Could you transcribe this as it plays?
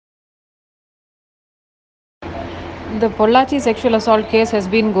The Pollachi sexual assault case has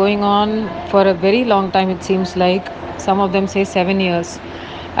been going on for a very long time, it seems like. Some of them say 7 years.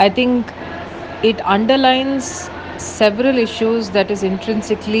 I think it underlines several issues that is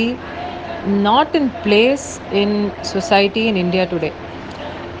intrinsically not in place in society in India today.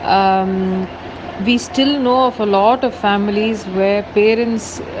 We still know of a lot of families where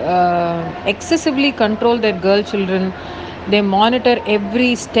parents excessively control their girl children. They monitor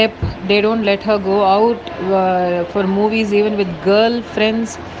every step. They don't let her go out for movies even with girl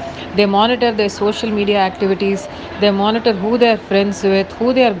friends. They monitor their social media activities. They monitor who they are friends with,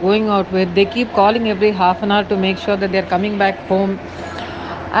 who they are going out with. They keep calling every half an hour to make sure that they are coming back home,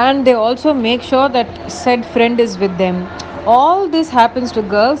 and they also make sure that said friend is with them. All this happens to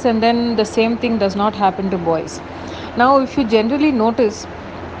girls, and then the same thing does not happen to boys. Now, if you generally notice,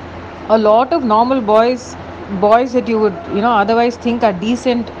 a lot of normal boys that you would otherwise think are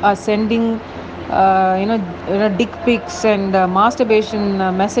decent are sending dick pics and masturbation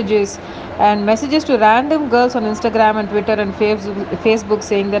messages and messages to random girls on Instagram and Twitter and Facebook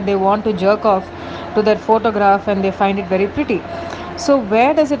saying that they want to jerk off to that photograph and they find it very pretty. So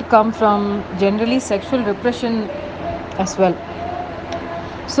where does it come from? Generally sexual repression as well.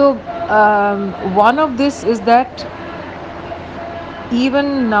 So one of this is that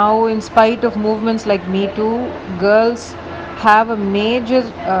even now, in spite of movements like Me Too, girls have a major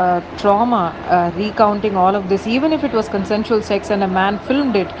trauma recounting all of this. Even if it was consensual sex and a man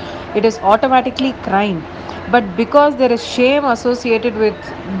filmed it, it is automatically crime. But because there is shame associated with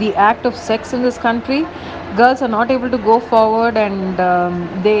the act of sex in this country, girls are not able to go forward, and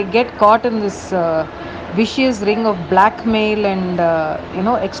they get caught in this vicious ring of blackmail and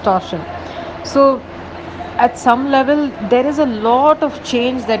extortion. So at some level there is a lot of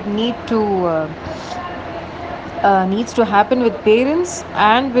change that needs to happen with parents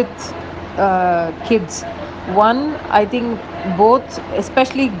and with kids. One, I think both,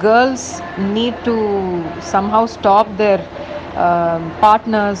 especially girls, need to somehow stop their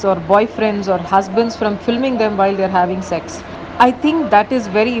partners or boyfriends or husbands from filming them while they're having sex. I think that is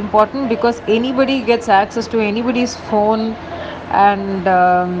very important because anybody gets access to anybody's phone, and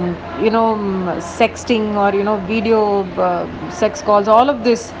sexting or video sex calls, all of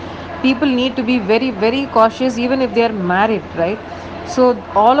this, people need to be very very cautious even if they are married, right? So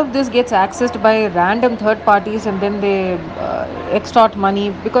all of this gets accessed by random third parties, and then they extort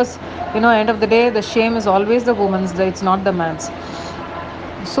money, because end of the day the shame is always the woman's, it's not the man's.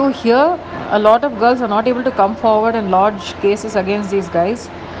 So here, a lot of girls are not able to come forward and lodge cases against these guys.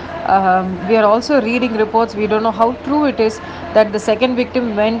 We are also reading reports, we don't know how true it is, that the second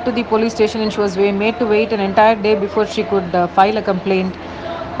victim went to the police station and she was made to wait an entire day before she could file a complaint.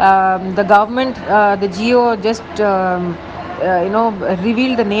 The government, the GO just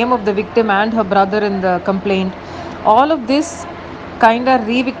revealed the name of the victim and her brother in the complaint. All of this kind of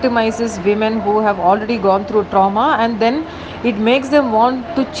re-victimizes women who have already gone through trauma, and then it makes them want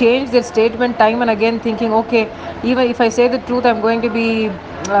to change their statement time and again, thinking, okay, even if I say the truth, I'm going to be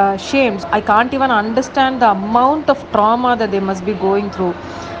shamed. I can't even understand the amount of trauma that they must be going through.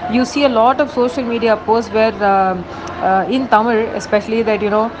 You see a lot of social media posts where in Tamil especially, that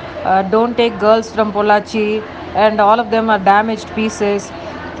don't take girls from Pollachi, and all of them are damaged pieces.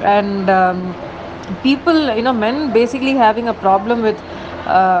 And people, men basically having a problem with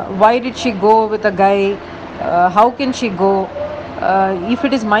why did she go with a guy, how can she go, if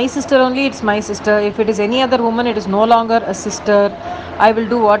it is my sister only, it's my sister. If it is any other woman, it is no longer a sister. I will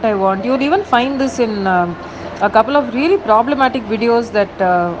do what I want. You'll even find this in a couple of really problematic videos that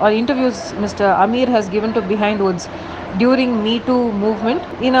or interviews Mr. Amir has given to Behind Woods during Me Too movement.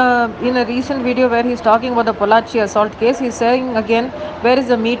 In a recent video where he's talking about the Pollachi assault case, he's saying again, where is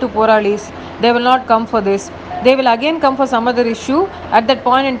the Me Too Poralis? They will not come for this. They will again come for some other issue. At that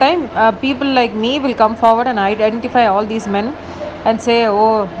point in time, people like me will come forward and identify all these men and say,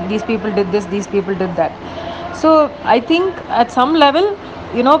 oh, these people did this, these people did that. So I think at some level,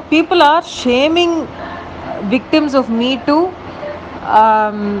 people are shaming victims of Me Too,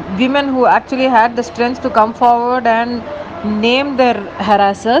 women who actually had the strength to come forward and name their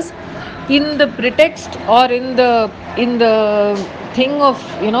harassers, in the pretext or in the thing of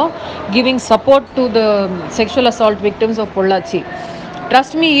giving support to the sexual assault victims of Pollachi.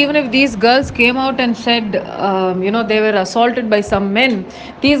 Trust me, even if these girls came out and said they were assaulted by some men,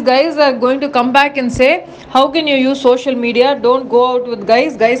 these guys are going to come back and say, how can you use social media, don't go out with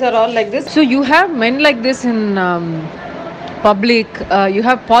guys are all like this. So you have men like this in public. You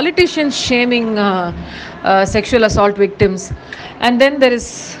have politicians shaming sexual assault victims, and then there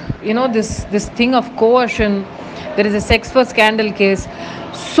is this thing of coercion. There is a sex for scandal case.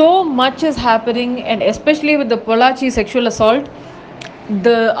 So much is happening, and especially with the Pollachi sexual assault,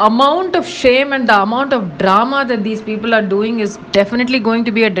 the amount of shame and the amount of drama that these people are doing is definitely going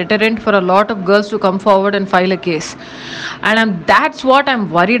to be a deterrent for a lot of girls to come forward and file a case. And that's what I'm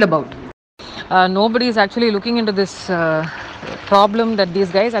worried about. Nobody is actually looking into this problem that these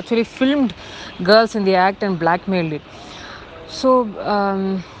guys actually filmed girls in the act and blackmailed it. So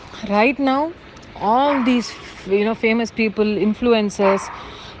right now, all these famous people, influencers,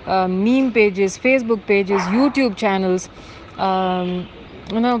 meme pages, Facebook pages, YouTube channels,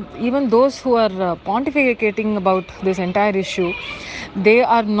 even those who are pontificating about this entire issue, they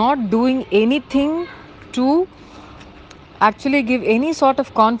are not doing anything to actually give any sort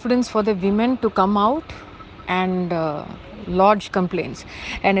of confidence for the women to come out and lodge complaints.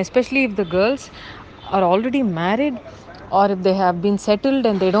 And especially if the girls are already married, or if they have been settled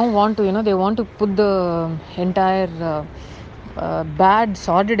and they don't want to, they want to put the entire bad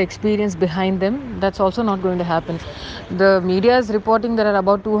sordid experience behind them, that's also not going to happen. The media is reporting there are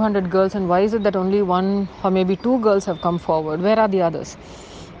about 200 girls, and why is it that only one or maybe two girls have come forward? Where are the others?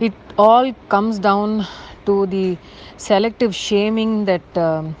 It all comes down to the selective shaming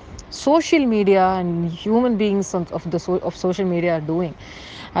that social media and human beings of social media are doing.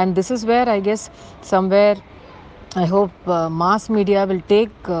 And this is where I guess somewhere I hope mass media will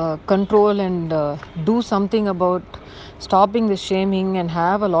take control and do something about stopping the shaming, and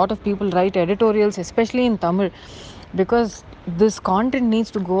have a lot of people write editorials, especially in Tamil, because this content needs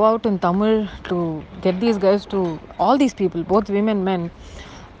to go out in Tamil to get these guys to, all these people, both women, men,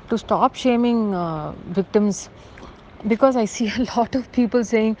 to stop shaming victims. Because I see a lot of people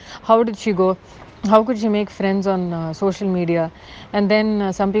saying, how did she go? How could she make friends on social media? And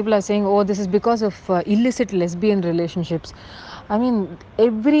then some people are saying, oh, this is because of illicit lesbian relationships. I mean,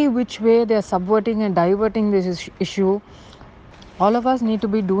 every which way they are subverting and diverting this issue. All of us need to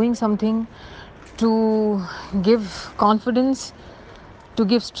be doing something to give confidence, to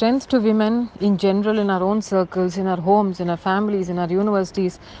give strength to women in general, in our own circles, in our homes, in our families, in our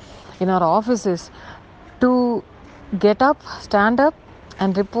universities, in our offices, to get up, stand up,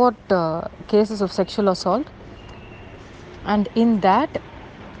 and report cases of sexual assault. And in that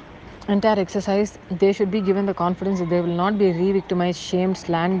entire exercise, they should be given the confidence that they will not be re-victimized, shamed,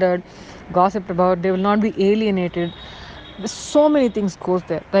 slandered, gossiped about. They will not be alienated. So many things goes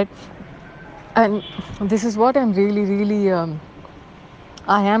there, right? And this is what I'm really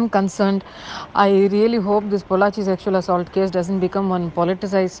I am concerned. I really hope this Pollachi sexual assault case doesn't become one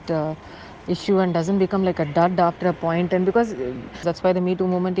politicized issue and doesn't become like a dud after a point. And because that's why the Me Too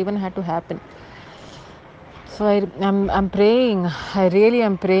movement even had to happen. So I'm praying. I really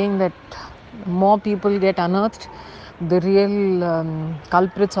am praying that more people get unearthed. The real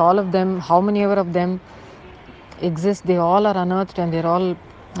culprits, all of them, how many ever of them exist, they all are unearthed, and they're all.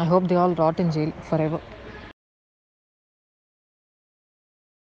 I hope they all rot in jail forever.